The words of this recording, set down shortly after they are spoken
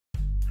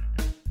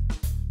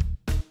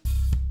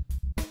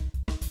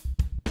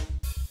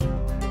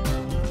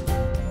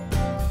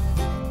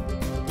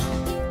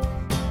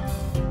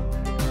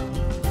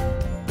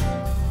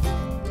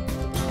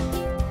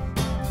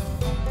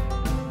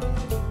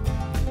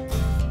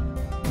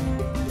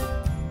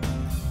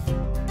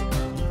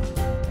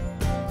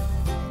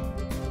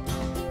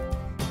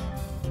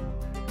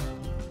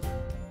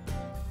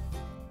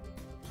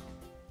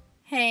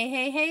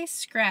Hey,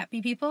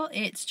 scrappy people.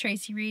 It's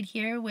Tracy Reed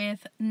here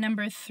with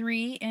number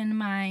 3 in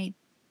my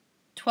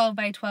 12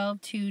 by 12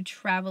 to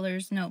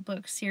Traveler's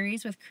Notebook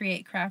series with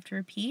Create, Craft,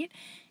 Repeat.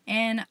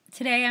 And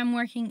today I'm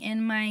working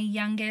in my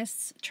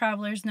youngest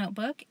Traveler's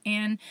Notebook,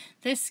 and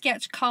this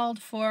sketch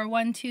called for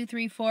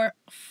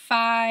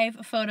 5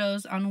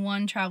 photos on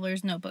one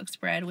Traveler's Notebook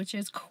spread, which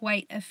is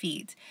quite a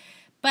feat.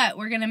 But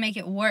we're going to make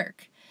it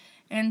work.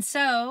 And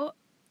so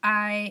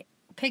I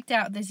picked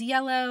out this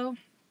yellow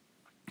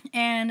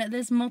and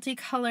this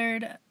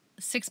multicolored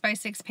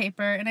 6x6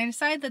 paper, and I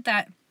decided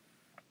that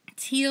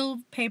teal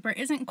paper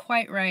isn't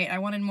quite right. I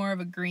wanted more of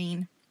a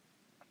green.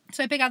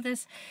 So I pick out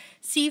this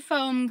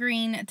seafoam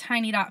green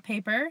tiny dot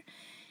paper,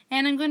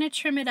 and I'm going to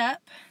trim it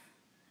up,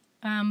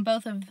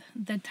 both of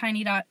the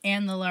tiny dot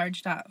and the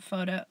large dot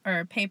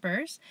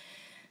papers.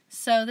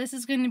 So this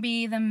is going to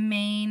be the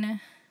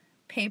main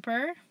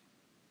paper.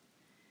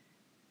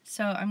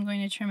 So I'm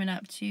going to trim it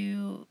up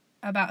to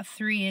about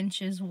 3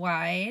 inches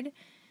wide.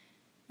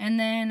 And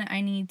then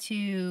I need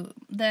to,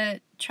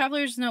 the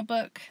Traveler's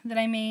Notebook that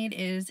I made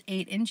is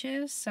 8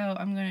 inches, so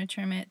I'm going to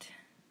trim it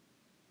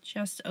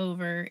just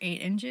over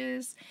 8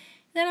 inches.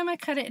 Then I'm going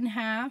to cut it in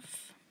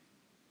half,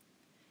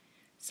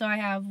 so I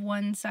have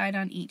one side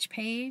on each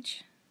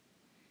page.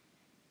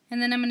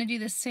 And then I'm going to do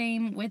the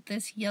same with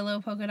this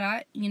yellow polka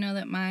dot. You know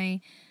that my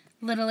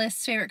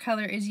littlest favorite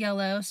color is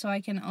yellow, so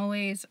I can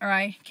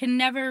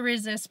never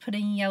resist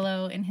putting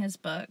yellow in his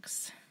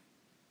books,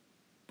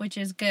 which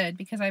is good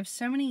because I have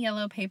so many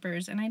yellow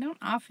papers and I don't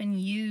often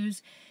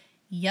use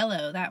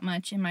yellow that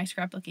much in my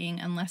scrapbooking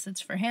unless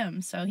it's for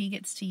him, so he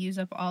gets to use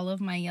up all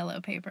of my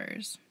yellow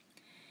papers.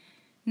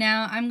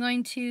 Now I'm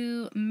going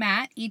to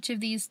mat each of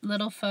these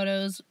little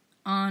photos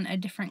on a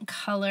different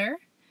color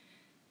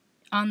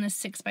on the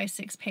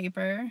 6x6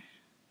 paper.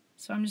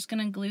 So I'm just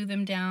going to glue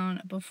them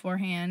down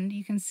beforehand.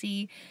 You can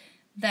see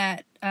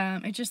that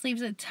it just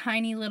leaves a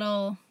tiny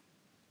little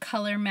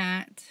color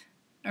mat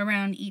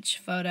around each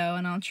photo,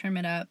 and I'll trim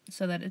it up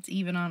so that it's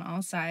even on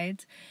all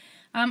sides.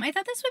 I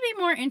thought this would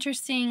be more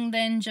interesting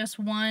than just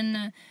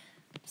one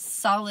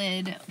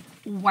solid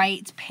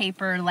white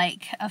paper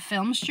like a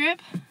film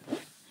strip.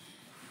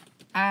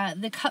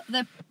 The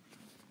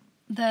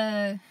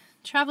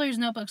Traveler's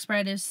Notebook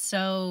spread is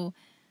so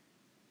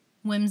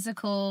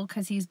whimsical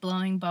because he's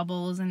blowing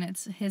bubbles and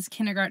it's his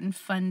kindergarten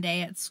fun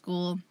day at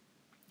school.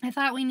 I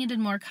thought we needed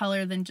more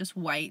color than just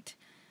white.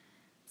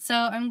 So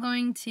I'm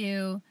going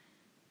to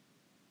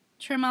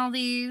trim all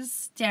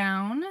these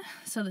down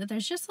so that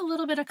there's just a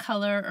little bit of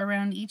color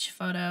around each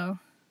photo,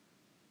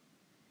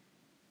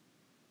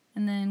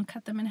 and then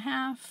cut them in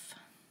half.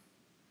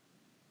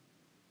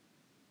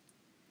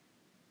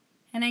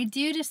 And I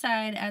do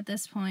decide at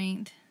this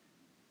point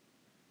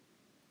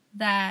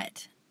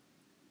that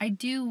I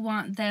do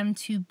want them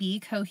to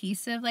be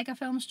cohesive like a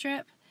film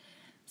strip.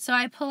 So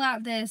I pull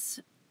out this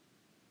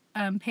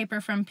paper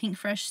from Pink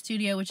Fresh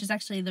Studio, which is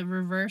actually the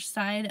reverse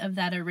side of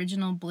that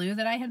original blue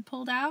that I had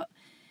pulled out.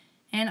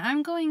 And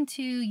I'm going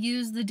to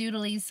use the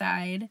doodly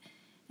side,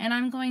 and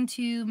I'm going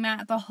to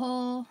mat the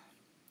whole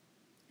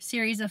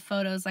series of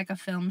photos like a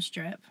film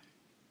strip.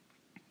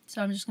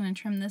 So I'm just going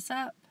to trim this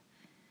up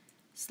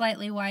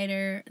slightly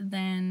wider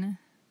than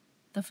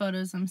the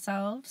photos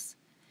themselves.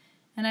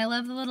 And I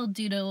love the little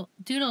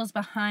doodles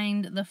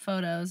behind the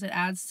photos. It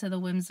adds to the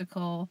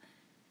whimsical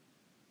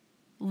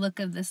look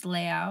of this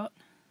layout.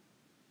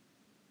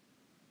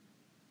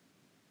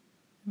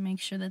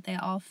 Make sure that they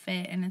all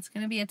fit, and it's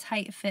going to be a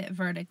tight fit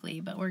vertically,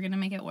 but we're going to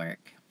make it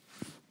work.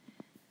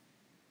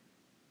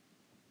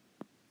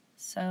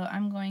 So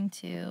I'm going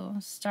to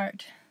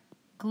start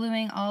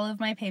gluing all of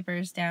my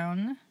papers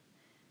down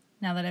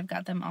now that I've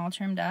got them all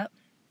trimmed up.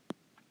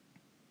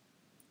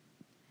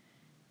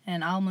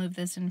 And I'll move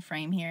this in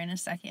frame here in a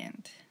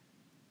second.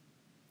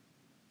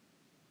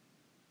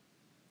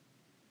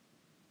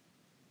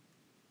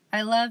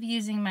 I love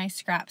using my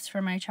scraps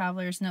for my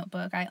Traveler's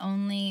Notebook. I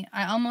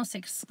almost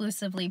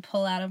exclusively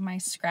pull out of my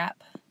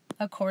scrap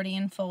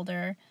accordion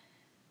folder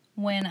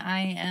when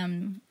I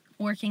am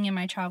working in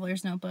my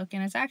Traveler's Notebook.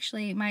 And it's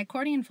actually, my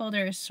accordion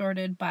folder is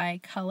sorted by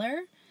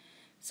color.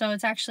 So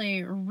it's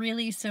actually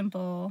really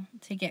simple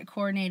to get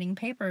coordinating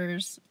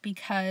papers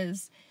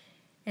because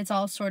it's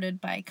all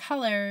sorted by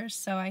color.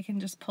 So I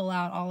can just pull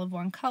out all of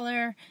one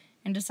color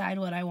and decide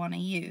what I want to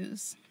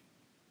use.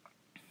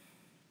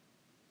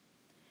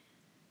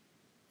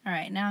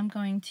 Alright, now I'm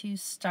going to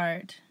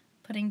start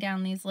putting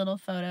down these little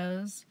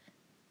photos.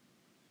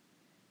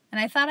 And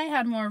I thought I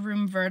had more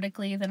room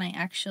vertically than I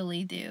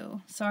actually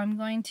do. So I'm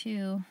going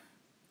to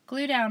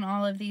glue down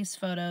all of these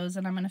photos,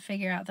 and I'm going to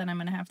figure out that I'm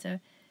going to have to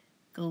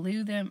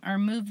glue them or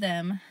move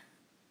them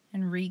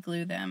and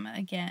re-glue them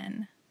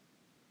again,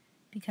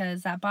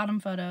 because that bottom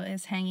photo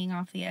is hanging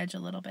off the edge a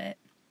little bit.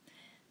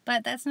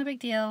 But that's no big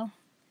deal.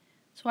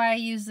 That's why I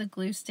use the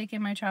glue stick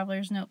in my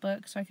Traveler's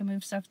Notebook, so I can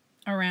move stuff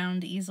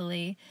around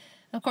easily.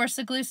 Of course,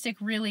 the glue stick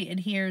really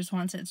adheres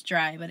once it's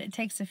dry, but it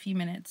takes a few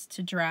minutes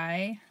to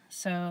dry,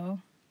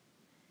 so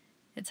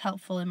it's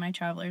helpful in my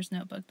Traveler's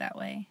Notebook that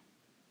way.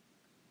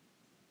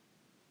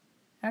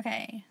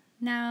 Okay,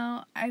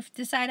 Now I've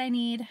decided I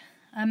need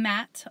a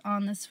matte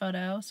on this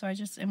photo, so I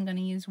just am going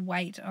to use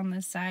white on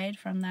this side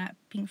from that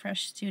Pink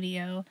Fresh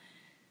Studio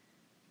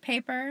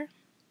paper.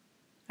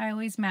 I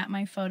always matte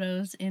my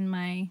photos in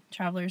my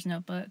traveler's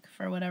notebook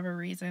for whatever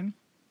reason.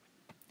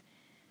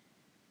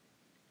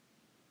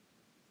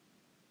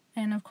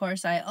 And of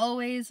course I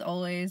always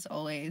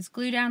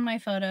glue down my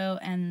photo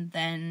and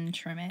then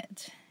trim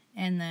it.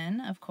 And then,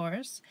 of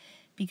course,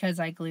 because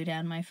I glue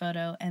down my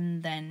photo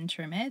and then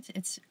trim it,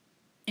 it's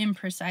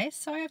imprecise,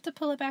 so I have to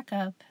pull it back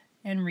up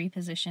and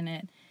reposition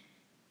it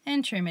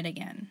and trim it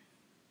again.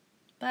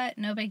 But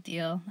no big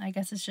deal. I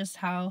guess it's just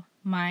how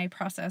my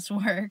process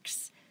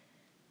works.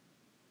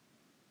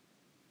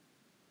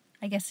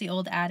 I guess the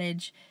old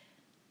adage,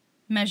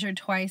 measure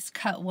twice,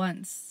 cut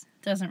once,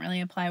 doesn't really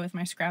apply with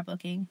my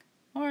scrapbooking.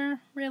 Or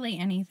really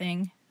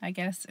anything, I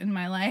guess, in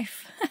my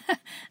life.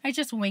 I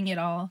just wing it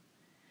all.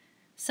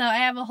 So I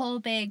have a whole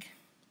big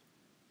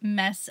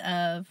mess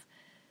of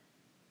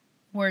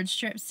word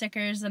strip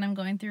stickers that I'm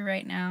going through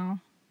right now.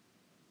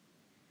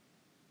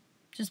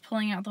 Just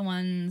pulling out the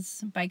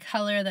ones by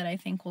color that I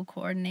think will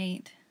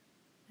coordinate.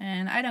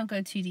 And I don't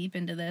go too deep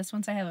into this.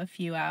 Once I have a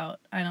few out,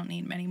 I don't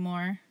need many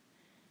more.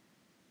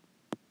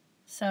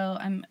 So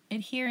I'm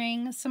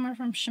adhering. Some are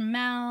from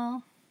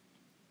Chamel.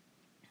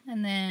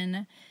 And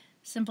then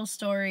Simple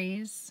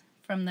Stories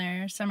from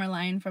their summer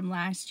line from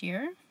last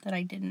year that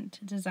I didn't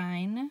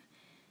design.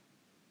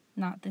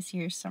 Not this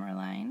year's summer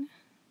line.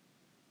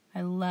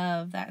 I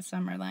love that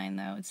summer line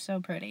though. It's so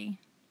pretty.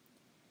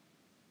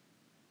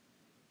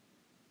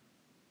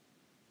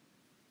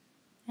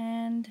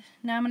 And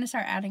now I'm going to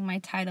start adding my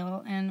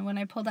title. And when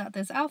I pulled out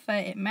this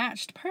alpha, it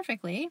matched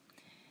perfectly,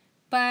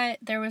 but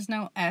there was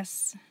no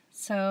S.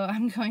 So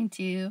I'm going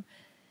to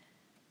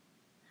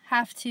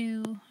have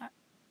to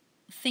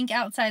think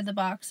outside the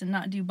box and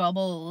not do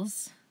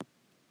bubbles.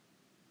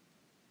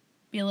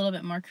 Be a little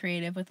bit more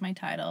creative with my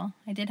title.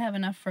 I did have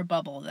enough for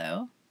bubble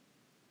though.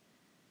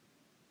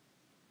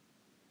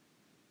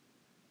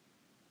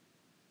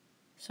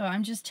 So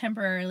I'm just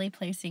temporarily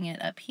placing it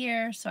up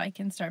here so I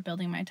can start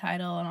building my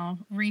title, and I'll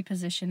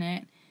reposition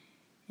it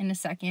in a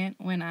second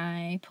when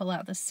I pull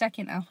out the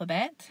second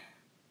alphabet.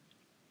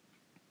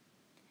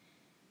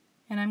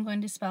 And I'm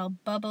going to spell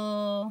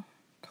bubble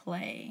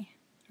play,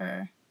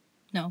 or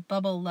no,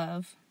 bubble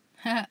love.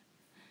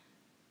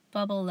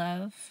 Bubble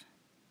love.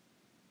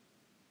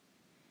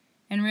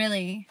 And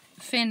really,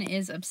 Finn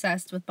is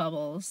obsessed with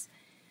bubbles.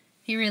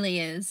 He really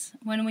is.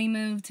 When we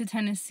moved to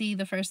Tennessee,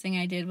 the first thing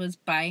I did was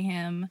buy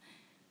him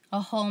a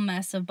whole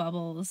mess of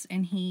bubbles,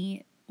 and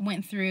he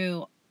went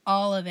through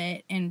all of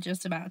it in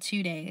just about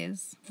 2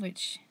 days,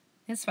 which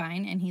is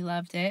fine, and he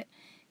loved it.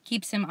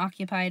 Keeps him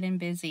occupied and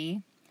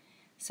busy.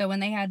 So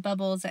when they had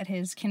bubbles at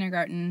his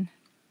kindergarten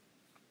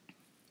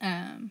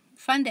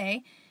fun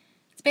day,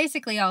 it's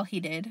basically all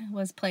he did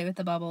was play with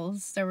the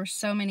bubbles. There were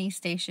so many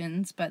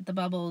stations, but the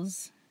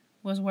bubbles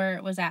was where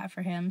it was at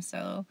for him.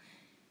 So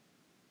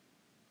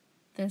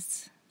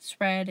this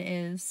spread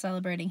is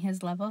celebrating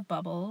his love of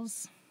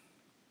bubbles.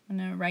 I'm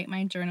going to write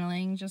my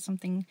journaling, just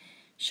something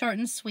short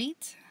and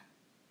sweet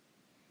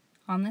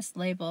on this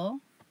label.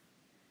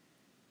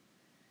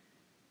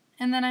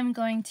 And then I'm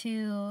going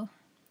to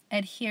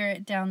adhere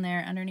it down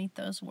there underneath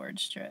those word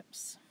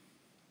strips.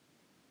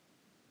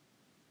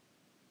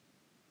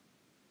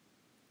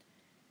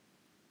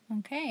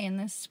 Okay, and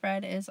this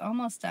spread is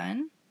almost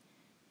done.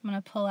 I'm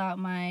going to pull out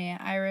my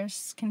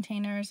iris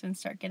containers and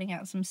start getting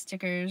out some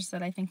stickers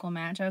that I think will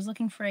match. I was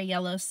looking for a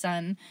yellow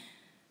sun,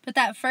 but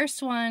that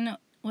first one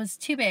was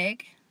too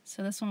big,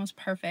 so this one was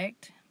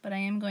perfect, but I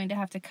am going to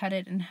have to cut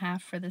it in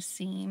half for the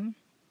seam.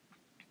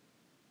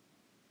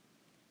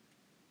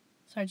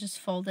 So I just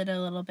folded it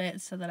a little bit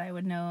so that I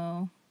would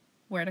know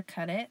where to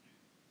cut it.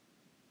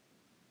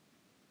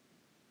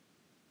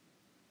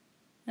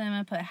 Then I'm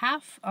going to put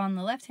half on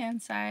the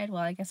left-hand side,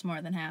 well, I guess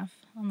more than half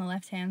on the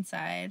left-hand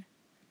side,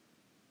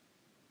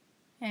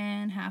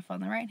 and half on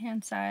the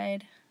right-hand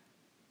side.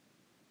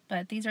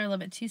 But these are a little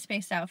bit too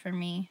spaced out for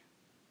me,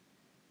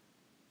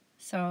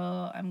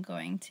 so I'm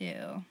going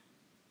to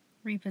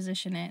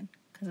reposition it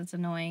because it's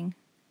annoying.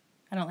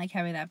 I don't like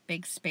having that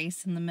big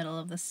space in the middle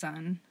of the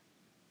sun.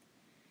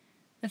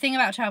 The thing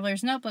about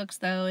traveler's notebooks,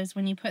 though, is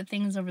when you put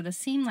things over the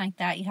seam like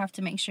that, you have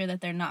to make sure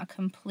that they're not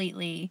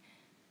completely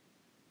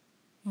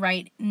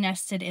right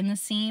nested in the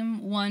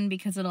seam. One,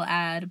 because it'll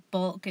add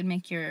bulk and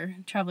make your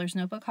traveler's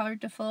notebook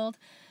hard to fold,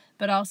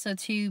 but also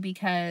two,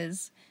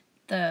 because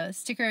the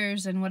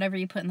stickers and whatever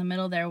you put in the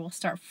middle there will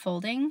start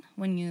folding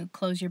when you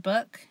close your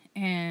book,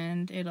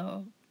 and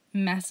it'll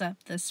mess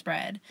up the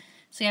spread.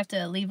 So you have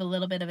to leave a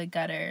little bit of a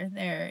gutter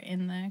there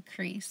in the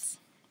crease.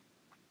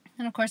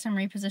 And of course I'm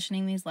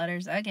repositioning these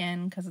letters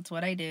again because it's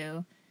what I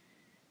do.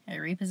 I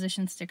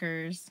reposition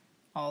stickers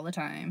all the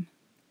time.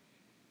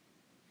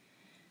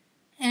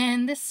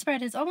 And this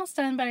spread is almost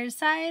done, but I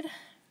decide,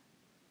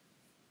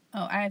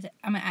 I'm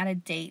going to add a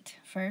date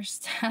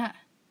first.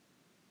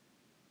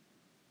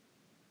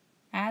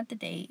 Add the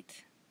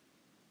date.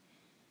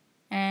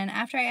 And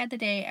after I add the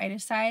date, I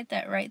decide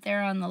that right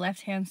there on the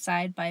left-hand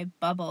side by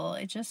bubble,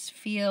 it just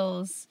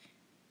feels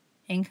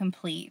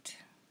incomplete.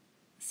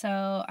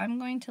 So I'm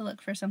going to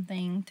look for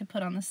something to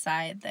put on the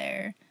side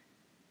there.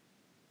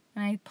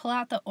 And I pull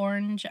out the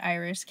orange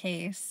iris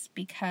case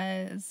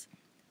because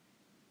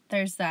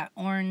there's that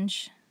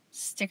orange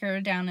sticker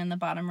down in the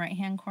bottom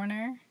right-hand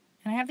corner.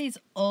 And I have these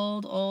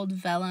old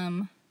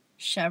vellum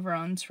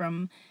chevrons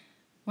from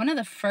one of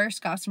the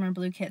first Gossamer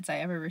Blue kits I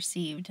ever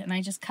received. And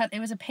I just it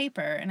was a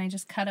paper, and I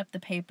just cut up the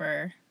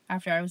paper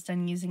after I was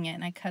done using it,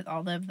 and I cut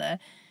all of the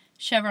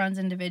chevrons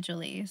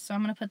individually. So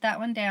I'm going to put that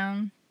one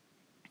down,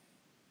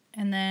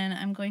 and then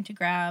I'm going to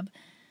grab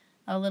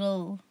a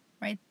little,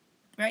 right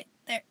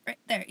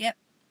there, yep,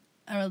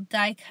 a little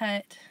die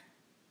cut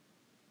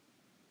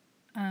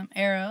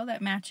arrow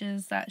that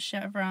matches that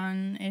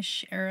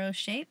chevron-ish arrow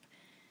shape.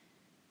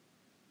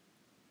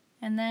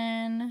 And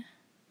then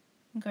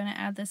I'm going to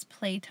add this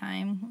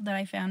Playtime that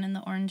I found in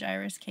the orange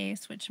iris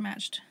case, which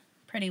matched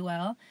pretty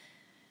well.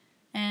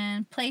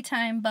 And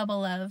Playtime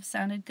Bubble Love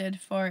sounded good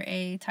for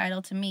a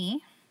title to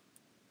me.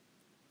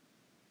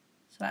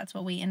 So that's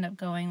what we end up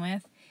going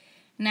with.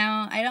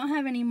 Now, I don't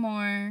have any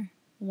more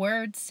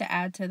words to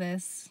add to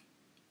this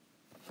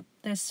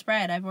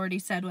spread. I've already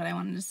said what I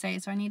wanted to say,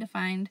 so I need to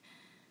find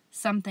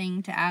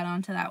something to add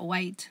on to that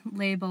white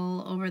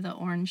label over the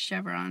orange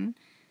chevron.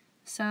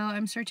 So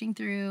I'm searching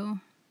through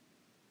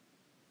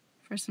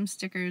for some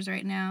stickers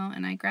right now,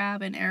 and I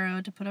grab an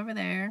arrow to put over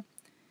there.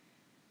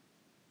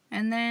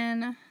 And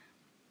then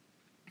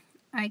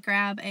I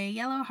grab a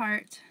yellow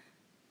heart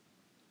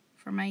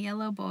for my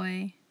yellow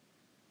boy,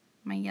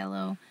 my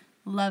yellow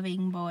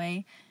loving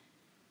boy,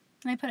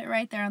 and I put it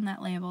right there on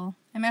that label.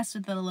 I messed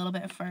with it a little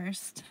bit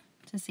first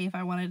to see if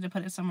I wanted to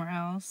put it somewhere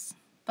else,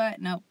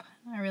 but nope,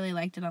 I really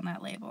liked it on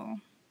that label.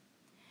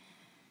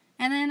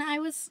 And then I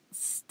was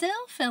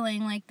still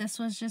feeling like this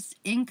was just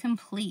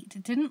incomplete.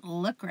 It didn't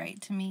look right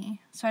to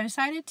me. So I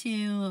decided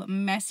to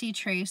messy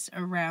trace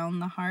around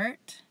the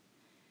heart.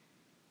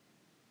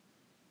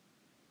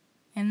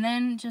 And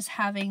then just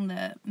having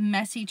the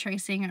messy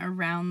tracing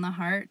around the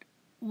heart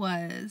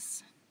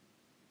was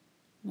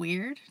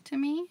weird to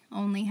me,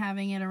 only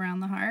having it around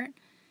the heart.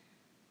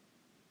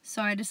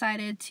 So I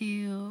decided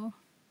to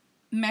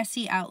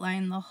messy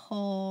outline the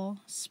whole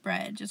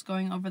spread, just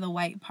going over the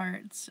white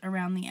parts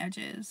around the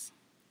edges.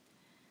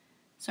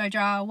 So I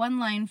draw one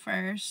line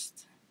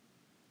first,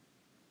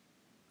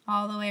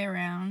 all the way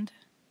around,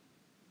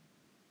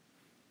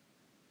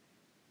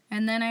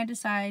 and then I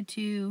decide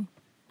to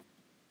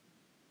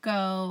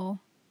go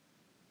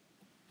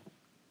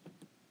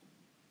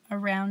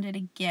around it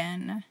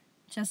again,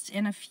 just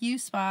in a few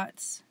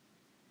spots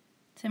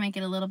to make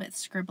it a little bit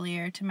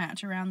scribblier to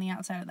match around the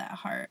outside of that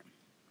heart.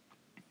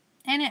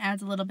 And it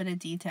adds a little bit of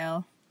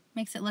detail,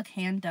 makes it look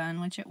hand done,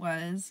 which it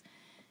was,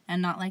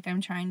 and not like I'm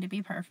trying to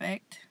be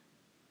perfect,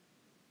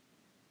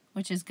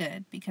 which is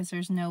good because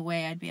there's no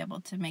way I'd be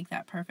able to make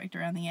that perfect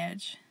around the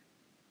edge.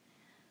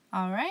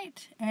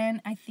 Alright,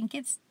 and I think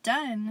it's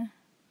done.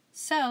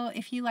 So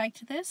if you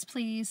liked this,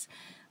 please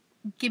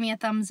give me a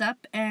thumbs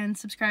up and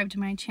subscribe to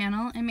my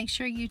channel, and make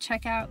sure you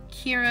check out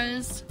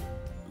Kira's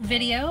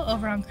video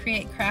over on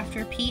Create Craft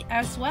Repeat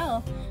as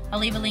well. I'll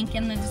leave a link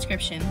in the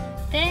description.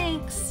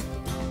 Thanks!